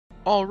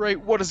Alright,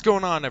 what is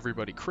going on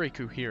everybody?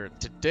 Kreku here, and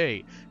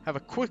today I have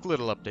a quick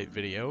little update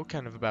video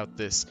kind of about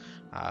this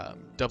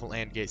double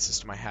AND gate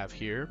system I have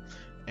here.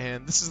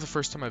 And this is the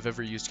first time I've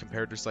ever used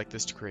comparators like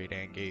this to create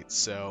AND gates,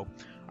 so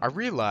I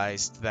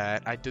realized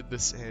that I did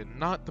this in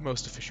not the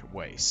most efficient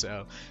way.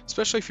 So,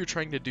 especially if you're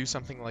trying to do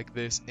something like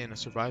this in a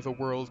survival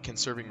world,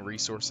 conserving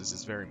resources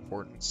is very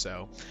important.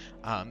 So,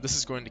 this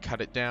is going to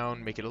cut it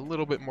down, make it a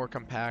little bit more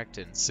compact,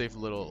 and save a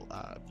little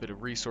bit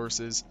of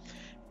resources.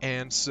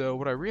 And so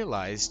what I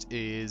realized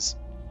is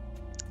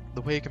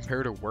the way a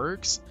comparator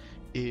works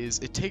is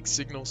it takes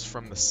signals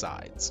from the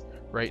sides,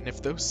 right? And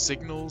if those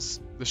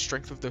signals, the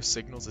strength of those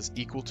signals is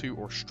equal to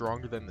or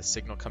stronger than the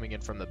signal coming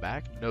in from the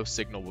back, no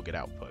signal will get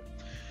output.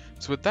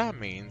 So what that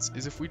means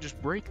is if we just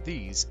break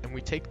these and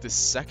we take this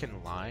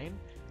second line,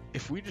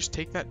 if we just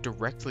take that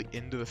directly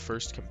into the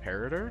first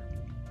comparator,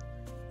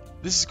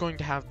 this is going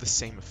to have the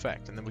same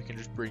effect, and then we can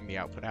just bring the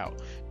output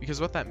out.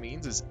 Because what that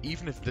means is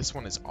even if this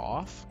one is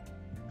off,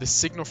 the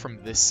signal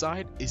from this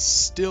side is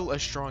still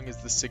as strong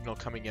as the signal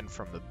coming in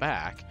from the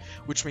back,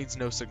 which means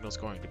no signal is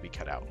going to be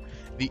cut out.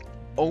 The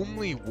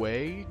only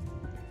way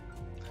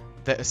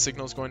that a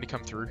signal is going to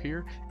come through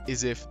here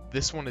is if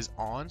this one is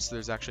on, so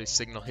there's actually a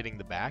signal hitting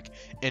the back,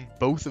 and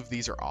both of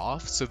these are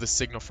off, so the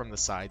signal from the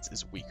sides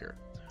is weaker.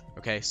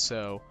 Okay,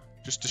 so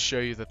just to show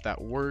you that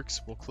that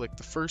works, we'll click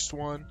the first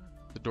one,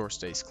 the door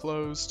stays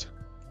closed.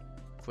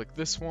 Click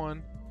this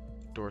one,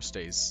 door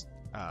stays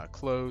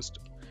closed.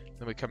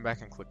 Then we come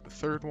back and click the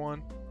third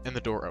one, and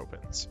the door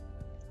opens.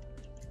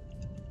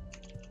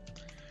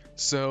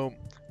 So,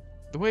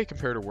 the way a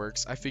comparator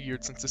works, I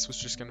figured since this was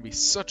just going to be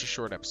such a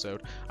short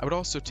episode, I would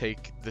also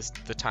take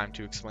the time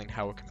to explain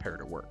how a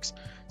comparator works.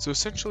 So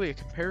essentially, a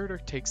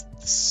comparator takes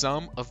the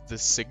sum of the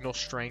signal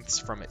strengths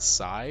from its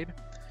side,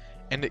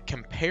 and it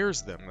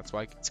compares them, that's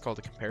why it's called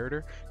a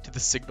comparator, to the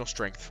signal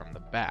strength from the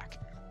back.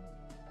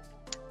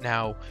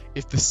 Now,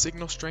 if the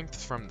signal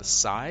strength from the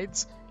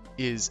sides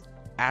is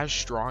as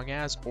strong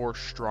as or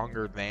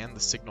stronger than the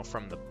signal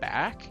from the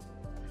back,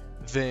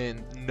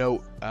 then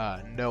no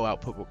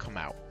output will come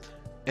out.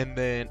 And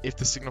then if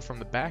the signal from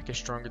the back is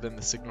stronger than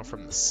the signal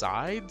from the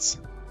sides,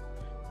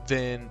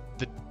 then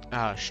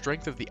the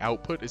strength of the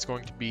output is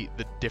going to be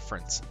the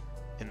difference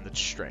in the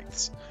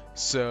strengths.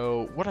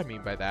 So what I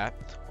mean by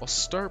that, I'll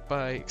start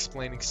by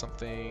explaining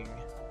something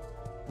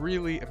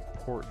really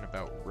important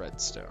about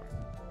redstone.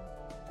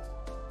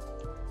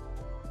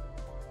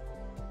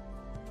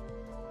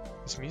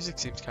 This music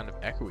seems kind of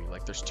echoey,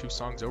 like there's two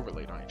songs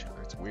overlaid on each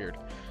other. It's weird.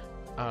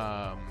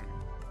 I'm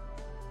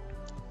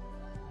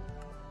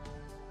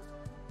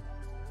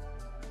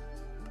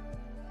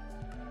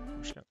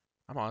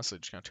honestly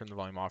just gonna turn the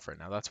volume off right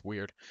now. That's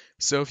weird.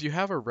 So if you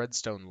have a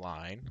redstone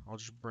line, I'll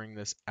just bring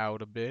this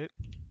out a bit.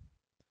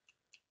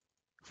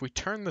 If we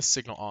turn the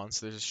signal on,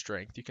 so there's a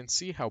strength, you can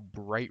see how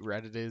bright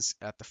red it is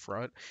at the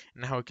front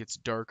and how it gets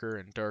darker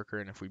and darker.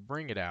 And if we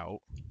bring it out,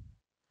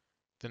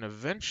 then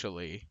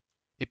eventually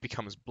it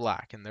becomes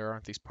black and there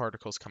aren't these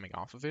particles coming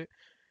off of it.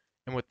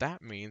 And what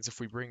that means,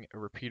 if we bring a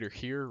repeater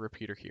here,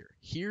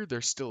 here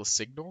there's still a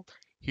signal,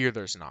 here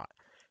there's not.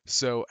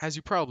 So as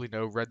you probably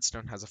know,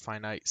 redstone has a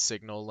finite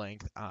signal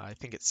length. I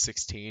think it's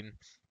 16.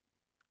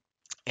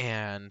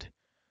 But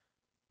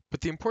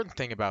the important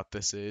thing about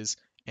this is,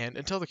 and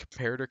until the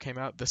comparator came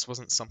out, this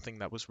wasn't something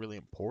that was really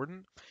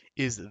important,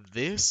 is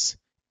this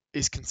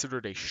is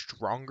considered a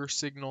stronger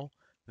signal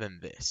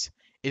than this.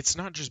 It's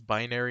not just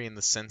binary in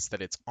the sense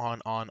that it's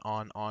on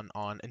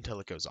until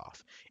it goes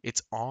off.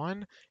 It's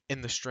on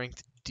and the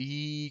strength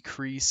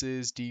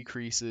decreases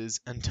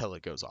until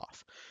it goes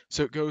off.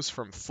 So it goes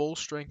from full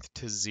strength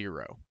to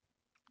 0.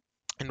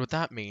 And what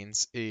that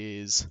means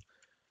is,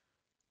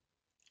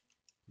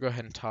 go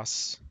ahead and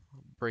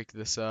break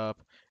this up,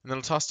 and then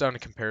I'll toss down a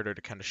comparator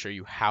to kind of show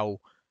you how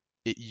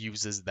it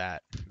uses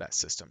that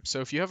system.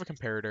 So if you have a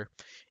comparator,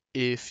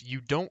 if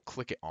you don't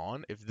click it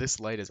on, if this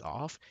light is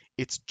off,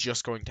 it's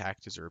just going to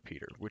act as a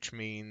repeater, which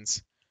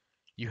means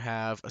you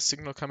have a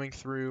signal coming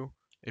through,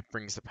 it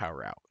brings the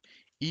power out.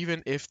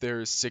 Even if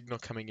there's signal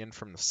coming in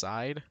from the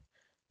side,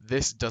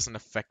 this doesn't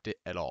affect it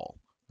at all.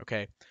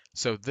 Okay,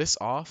 so this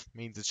off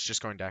means it's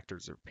just going to act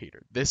as a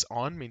repeater. This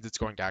on means it's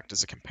going to act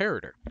as a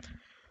comparator.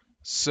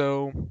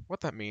 So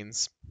what that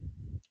means,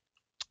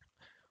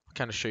 I'll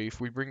kind of show you.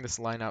 If we bring this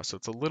line out so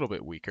it's a little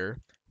bit weaker,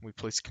 we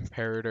place a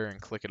comparator and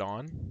click it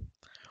on,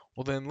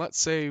 well then let's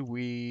say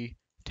we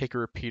take a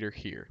repeater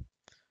here.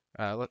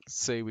 Let's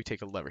say we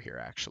take a lever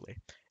here actually,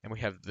 and we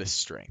have this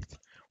strength.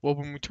 Well,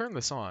 when we turn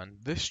this on,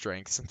 this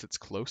strength, since it's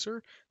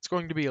closer, it's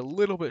going to be a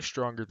little bit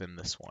stronger than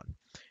this one.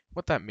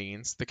 What that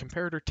means, the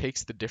comparator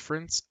takes the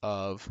difference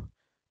of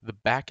the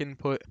back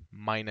input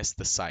minus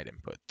the side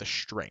input, the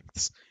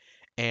strengths.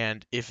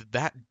 And if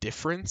that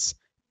difference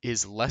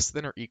is less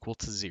than or equal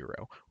to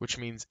 0, which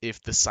means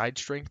if the side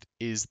strength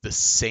is the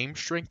same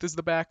strength as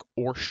the back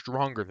or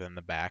stronger than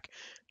the back,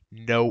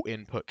 no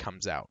input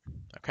comes out.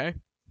 Okay?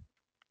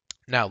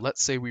 Now,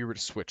 let's say we were to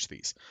switch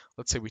these.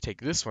 Let's say we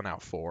take this one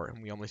out 4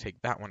 and we only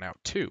take that one out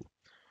 2.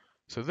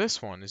 So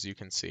this one, as you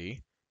can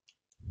see,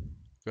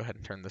 go ahead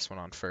and turn this one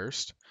on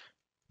first.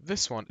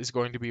 this one is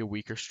going to be a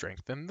weaker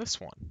strength than this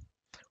one,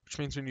 which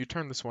means when you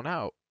turn this one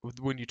out,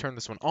 when you turn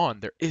this one on,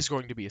 there is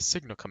going to be a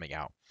signal coming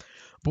out.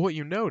 But what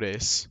you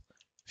notice,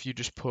 if you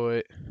just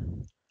put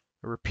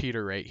a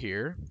repeater right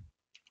here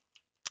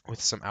with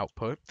some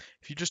output,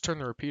 if you just turn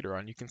the repeater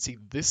on, you can see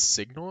this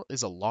signal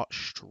is a lot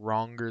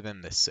stronger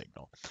than this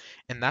signal.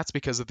 And that's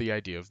because of the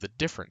idea of the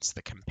difference,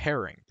 the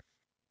comparing.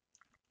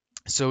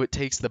 So it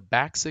takes the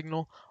back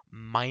signal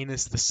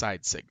minus the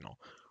side signal,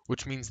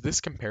 which means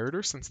this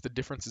comparator, since the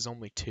difference is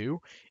only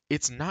 2,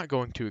 it's not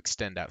going to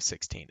extend out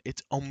 16.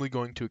 It's only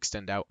going to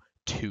extend out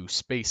 2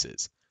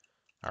 spaces.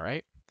 All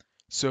right?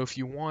 So if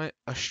you want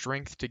a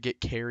strength to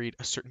get carried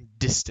a certain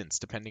distance,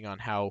 depending on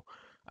how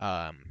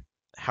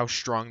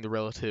strong the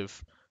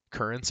relative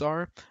currents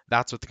are,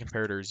 that's what the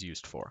comparator is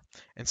used for.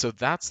 And so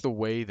that's the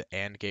way the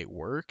AND gate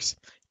works,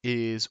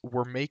 is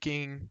we're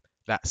making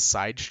that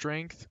side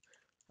strength.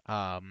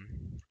 Oh,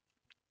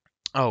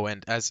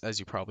 and as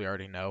you probably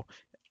already know,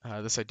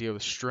 this idea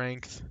with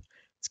strength,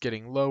 it's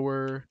getting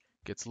lower,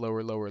 gets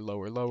lower, lower,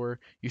 lower, lower.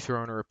 You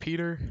throw in a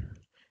repeater,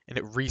 and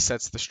it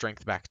resets the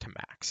strength back to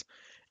max.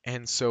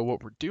 And so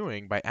what we're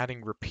doing by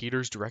adding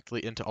repeaters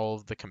directly into all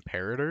of the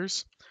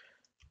comparators,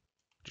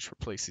 just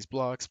replace these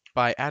blocks,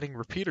 by adding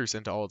repeaters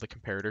into all of the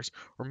comparators,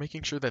 we're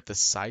making sure that the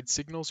side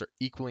signals are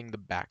equaling the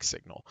back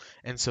signal.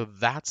 And so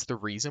that's the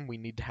reason we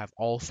need to have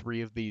all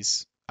 3 of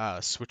these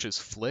switches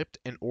flipped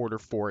in order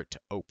for it to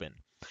open.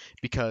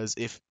 Because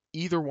if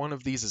either one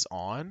of these is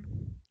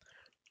on,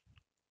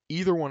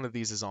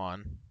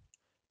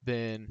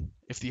 then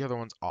if the other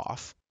one's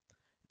off,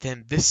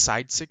 then this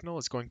side signal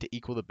is going to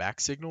equal the back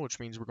signal,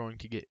 which means we're going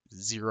to get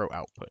 0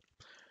 output.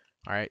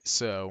 All right,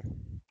 so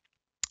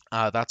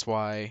that's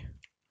why,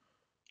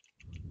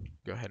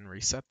 go ahead and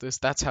reset this.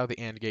 That's how the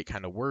AND gate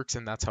kind of works,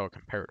 and that's how a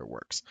comparator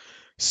works.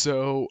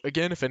 So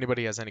again, if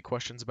anybody has any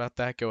questions about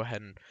that, go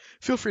ahead and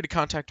feel free to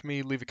contact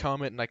me, leave a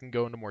comment, and I can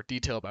go into more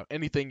detail about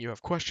anything you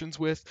have questions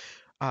with.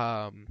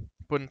 But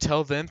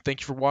until then, thank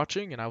you for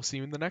watching, and I will see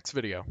you in the next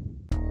video.